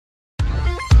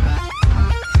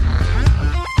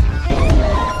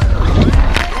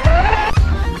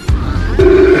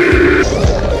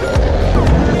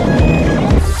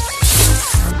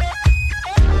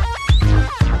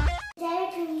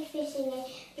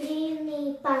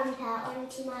bumper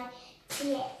onto my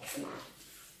Traxxas.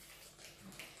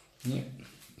 Yeah.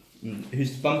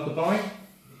 Who's the bumper by?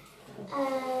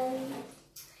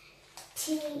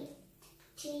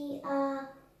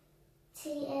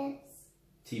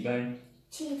 T-Bone?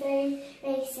 T-Bone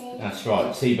Racing. That's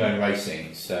right, T-Bone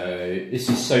Racing. So this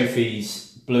is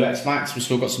Sophie's blue X-maxx. We've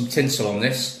still got some tinsel on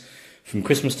this from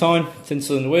Christmas time.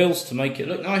 Tinsel in the wheels to make it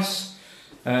look nice.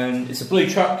 And it's a blue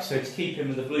truck, so to keep in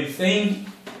with the blue theme,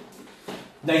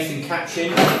 Nathan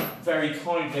Catchin very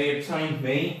kindly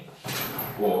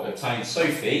obtained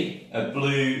Sophie a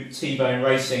blue T-Bone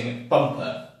Racing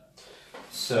bumper.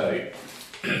 So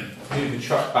move the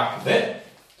truck back a bit.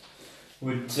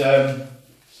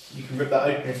 You can rip that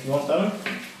open if you want, Darren.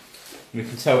 We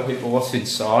can tell people what's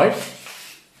inside.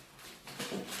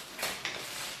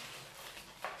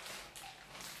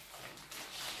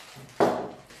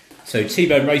 So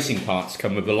T-Bone Racing parts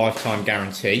come with a lifetime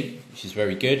guarantee, which is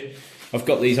very good. I've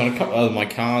got these on a couple of other my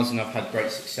cars and I've had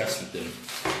great success with them.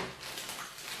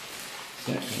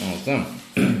 So, well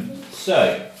done.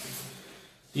 So,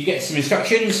 you get some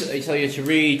instructions that they tell you to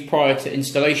read prior to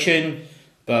installation,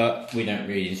 but we don't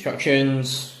read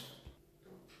instructions.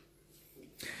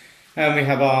 And we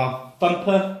have our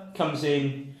bumper, comes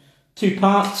in 2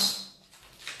 parts,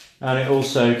 and it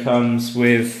also comes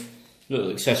with a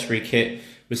little accessory kit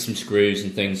with some screws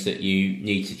and things that you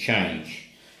need to change.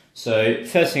 So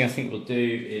first thing I think we'll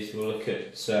do is we'll look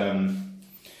at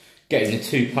getting the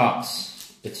 2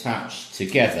 parts attached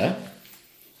together.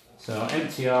 So I'll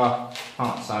empty our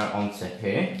parts out onto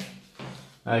here.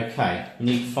 Okay, you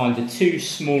need to find the 2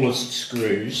 smallest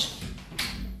screws.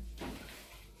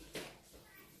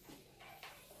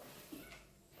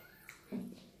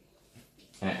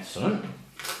 Excellent.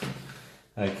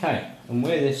 Okay, and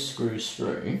where this screws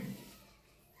through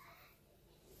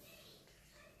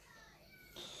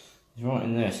is right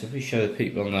in there. So if we show the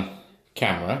people on the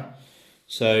camera,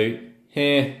 so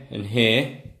here and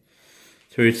here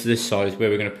through to this side is where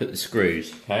we're going to put the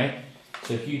screws. Okay,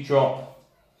 so if you drop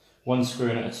 1 screw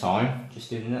in at a time,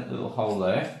 just in that little hole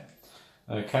there.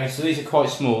 Okay, so these are quite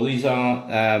small. These are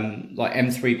like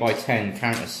M3x10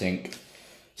 countersink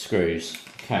screws.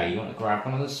 Okay, you want to grab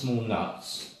one of the small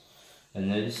nuts,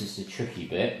 and then this is the tricky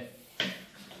bit,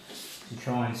 to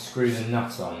try and screw the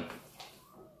nut on.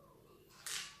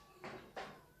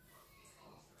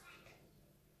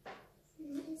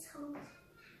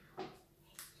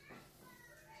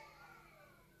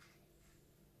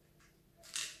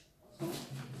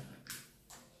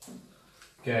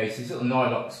 Okay, so these little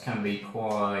nylocks can be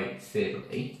quite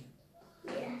fiddly.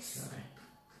 Yes. So,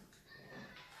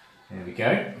 there we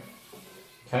go.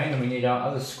 Okay, then we need our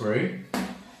other screw,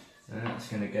 and that's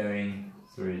going to go in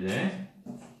through there.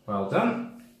 Well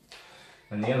done.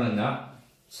 And the other nut,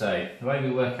 so the way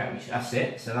we work out, that's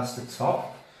it, so that's the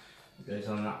top, it goes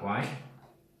on that way.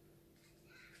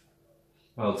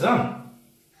 Well done.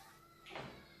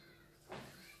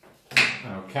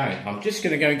 Okay, I'm just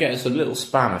going to go and get us a little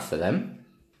spanner for them.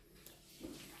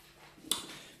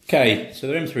 Okay, so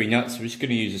they're M3 nuts, we're just going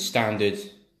to use a standard,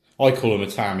 I call them a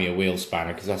Tamiya wheel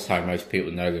spanner because that's how most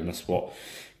people know them, that's what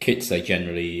kits they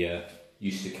generally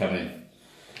used to come in.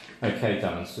 Okay,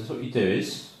 done. So what you do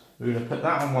is, we're going to put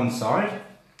that on one side,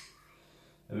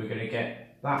 and we're going to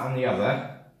get that on the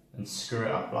other, and screw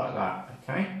it up like that,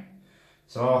 okay?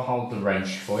 So I'll hold the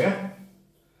wrench for you.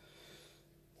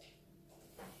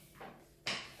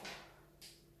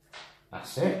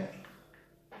 That's it.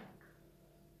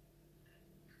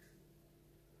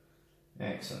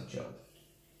 Excellent job.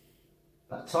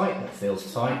 That tight, that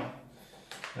feels tight.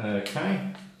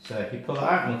 Okay, so if you pull that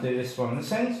out, we'll do this one on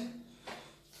this end.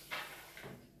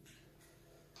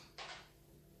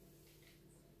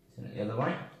 Turn it the other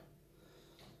way.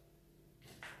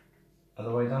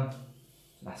 Other way done.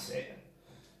 That's it.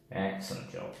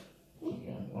 Excellent job.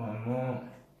 One more.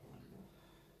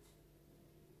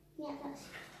 Yeah, that's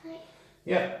right.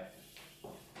 Yep.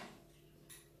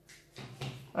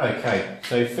 Okay,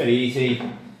 so fairly easy,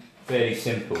 fairly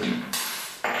simple.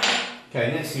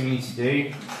 Okay, next thing we need to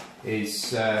do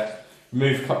is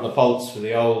remove a couple of bolts for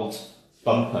the old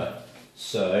bumper.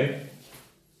 So,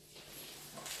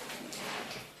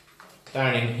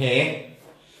 down in here,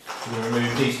 we'll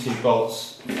remove these 2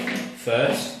 bolts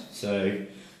first. So,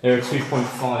 they're a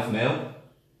 2.5mm.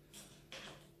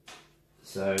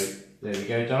 So, there we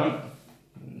go, done.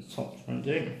 And the top's going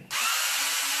to do.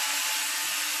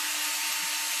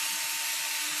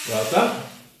 Well done.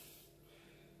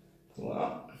 Pull that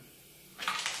up.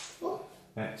 Oh.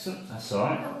 Excellent, that's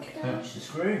alright. Catch the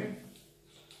screw.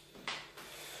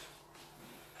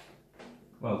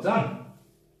 Well done.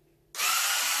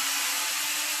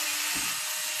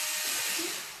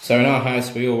 So in our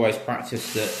house we always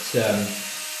practice that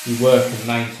you work and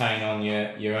maintain on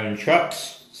your own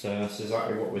trucks. So that's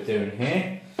exactly what we're doing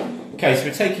here. Okay, so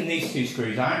we're taking these two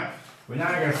screws out. We're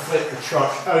now going to flip the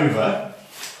truck over.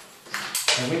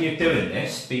 And when you're doing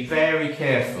this, be very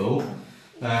careful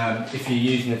if you're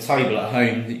using a table at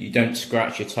home that you don't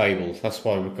scratch your table. That's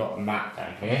why we've got a mat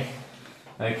down here.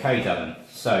 Okay, Dylan.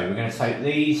 So we're going to take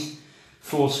these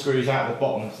 4 screws out of the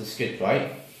bottom of the skid plate.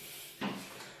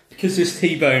 Because this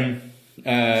T-bone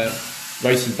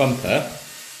racing bumper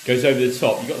goes over the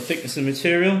top, you've got the thickness of the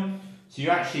material, so you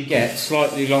actually get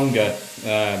slightly longer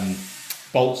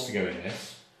bolts to go in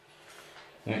this.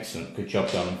 Excellent, good job,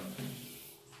 Dylan.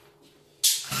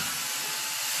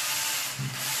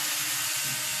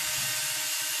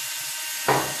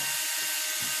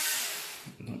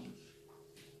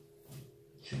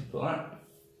 Simple that.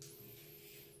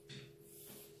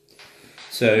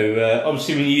 So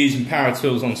obviously when you're using power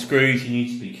tools on screws, you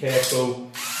need to be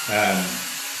careful.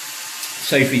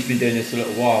 Sophie's been doing this a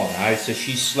little while now, so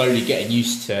she's slowly getting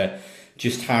used to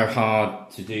just how hard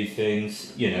to do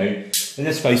things, you know. And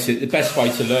let's face it, the best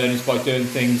way to learn is by doing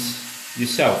things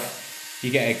yourself.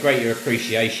 You get a greater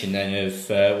appreciation then of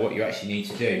what you actually need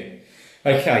to do.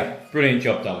 Okay, brilliant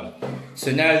job, Dylan.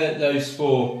 So now that those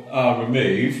 4 are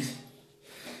removed,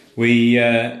 we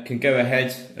can go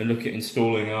ahead and look at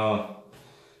installing our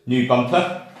new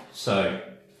bumper. So I'm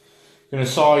going to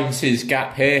slide into this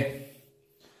gap here.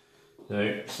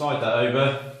 So slide that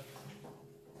over,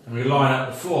 and we line up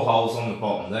the 4 holes on the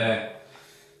bottom there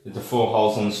with the 4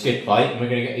 holes on the skid plate, and we're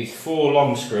going to get these 4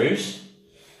 long screws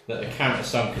that are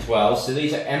countersunk as well. So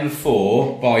these are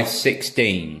M4 by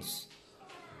 16s.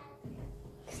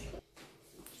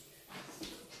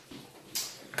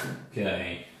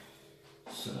 Okay,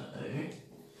 so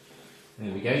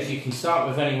there we go. So you can start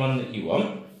with any one that you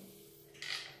want.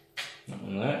 That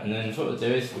one there, and then what we'll do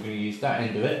is we're going to use that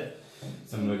end of it.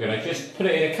 And we're going to just put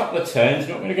it in a couple of turns.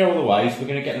 We're not going to go all the way, so we're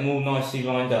going to get them all nicely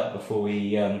lined up before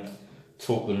we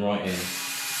torque them right in.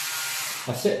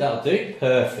 That's it, that'll do.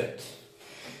 Perfect.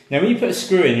 Now when you put a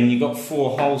screw in and you've got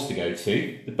 4 holes to go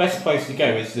to, the best place to go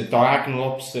is the diagonal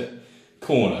opposite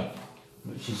corner,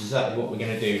 which is exactly what we're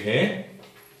going to do here.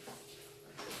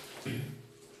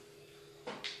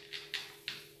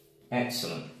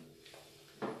 Excellent.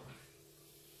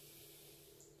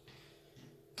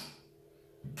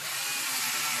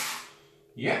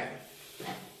 Yeah.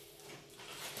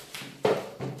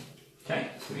 Okay,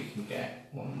 so we can get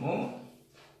one more.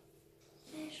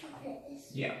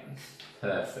 Yeah,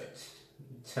 perfect.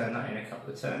 Turn that in a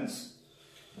couple of turns.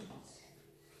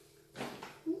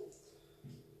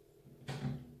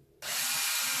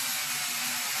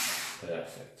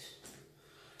 Perfect.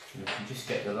 We can just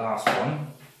get the last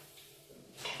one,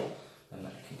 and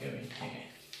that can go in here.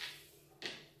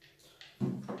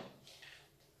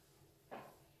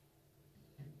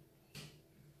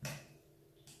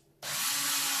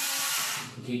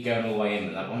 Keep going all the way in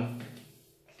with that one.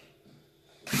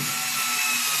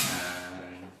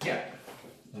 And yeah,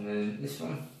 and then this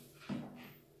one.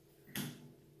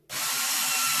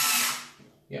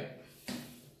 Yeah.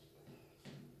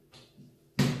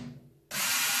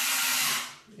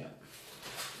 Yeah.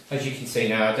 As you can see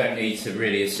now, I don't need to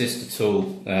really assist at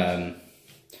all.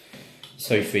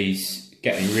 Sophie's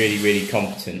getting really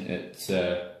competent at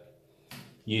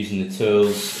using the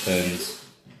tools and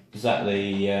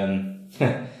exactly.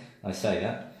 I say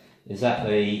that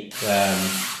exactly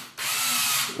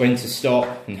when to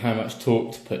stop and how much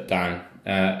torque to put down,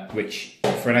 which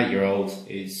for an 8-year-old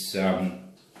is I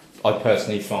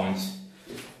personally find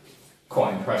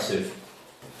quite impressive.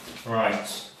 Right,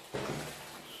 so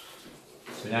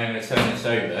now I'm going to turn this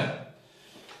over,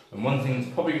 and one thing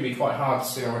that's probably going to be quite hard to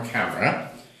see on the camera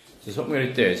is what I'm going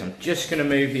to do is I'm just going to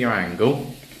move the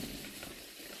angle.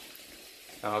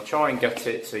 I'll try and get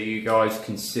it so you guys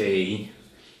can see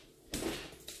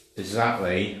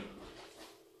exactly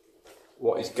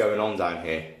what is going on down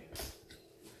here.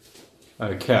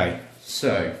 Okay,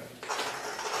 so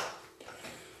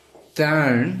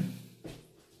down,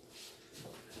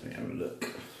 let me have a look.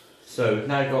 So we've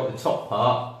now got the top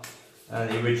part and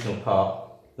the original part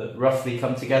that roughly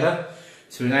come together.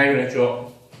 So we're now going to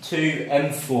drop 2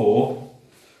 M4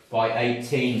 by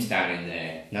 18s down in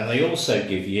there. Now they also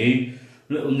give you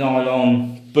little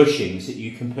nylon bushings that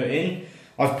you can put in.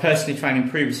 I've personally found in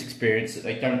previous experience that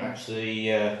they don't actually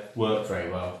work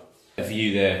very well. I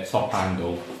view the top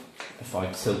angle if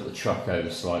I tilt the truck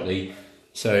over slightly.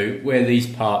 So where these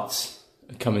parts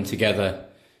are coming together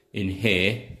in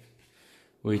here,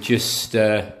 we're just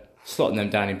slotting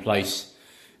them down in place,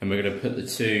 and we're going to put the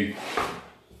 2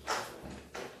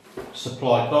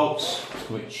 supply bolts,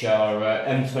 which are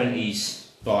M20s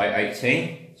by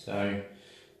 18. So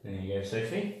there you go,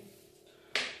 Sophie.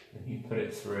 If you put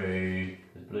it through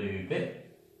the blue bit,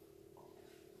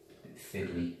 a bit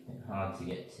fiddly, a bit hard to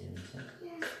get to, isn't it?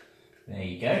 Yeah. There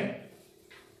you go.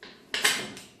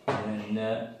 And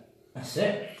then that's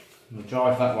it. We'll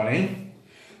drive that one in.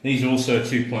 These are also a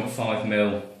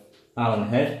 2.5mm Allen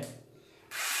head.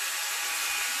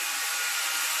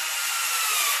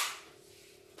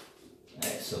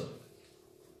 Excellent.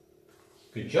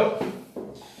 Good job.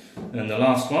 And the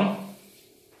last one.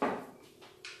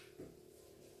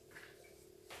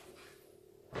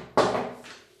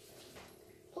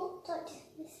 Oh, that just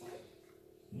missing.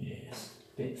 Yes,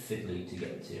 a bit fiddly to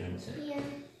get to, isn't it? Yeah.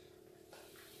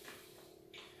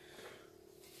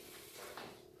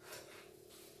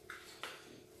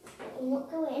 And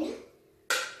what go in?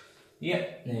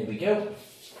 Yep, there we go.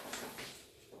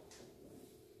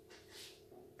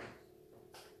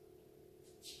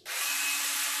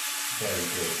 Very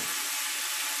good.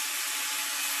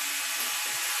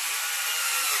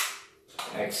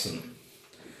 Excellent.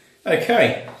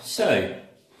 Okay, so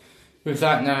with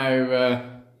that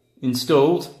now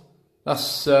installed,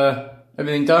 that's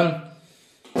everything done.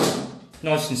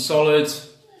 Nice and solid,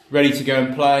 ready to go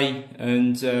and play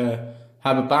and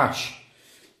have a bash.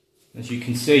 As you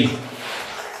can see,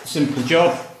 simple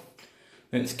job.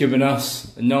 It's given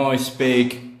us a nice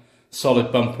big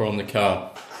solid bumper on the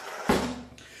car.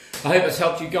 I hope that's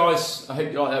helped you guys. I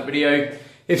hope you like that video.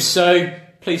 If so,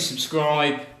 please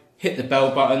subscribe, hit the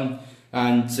bell button,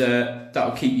 and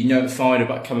that'll keep you notified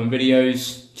about upcoming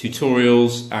videos,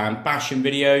 tutorials and bashing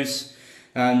videos.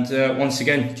 And once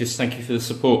again, just thank you for the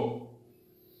support.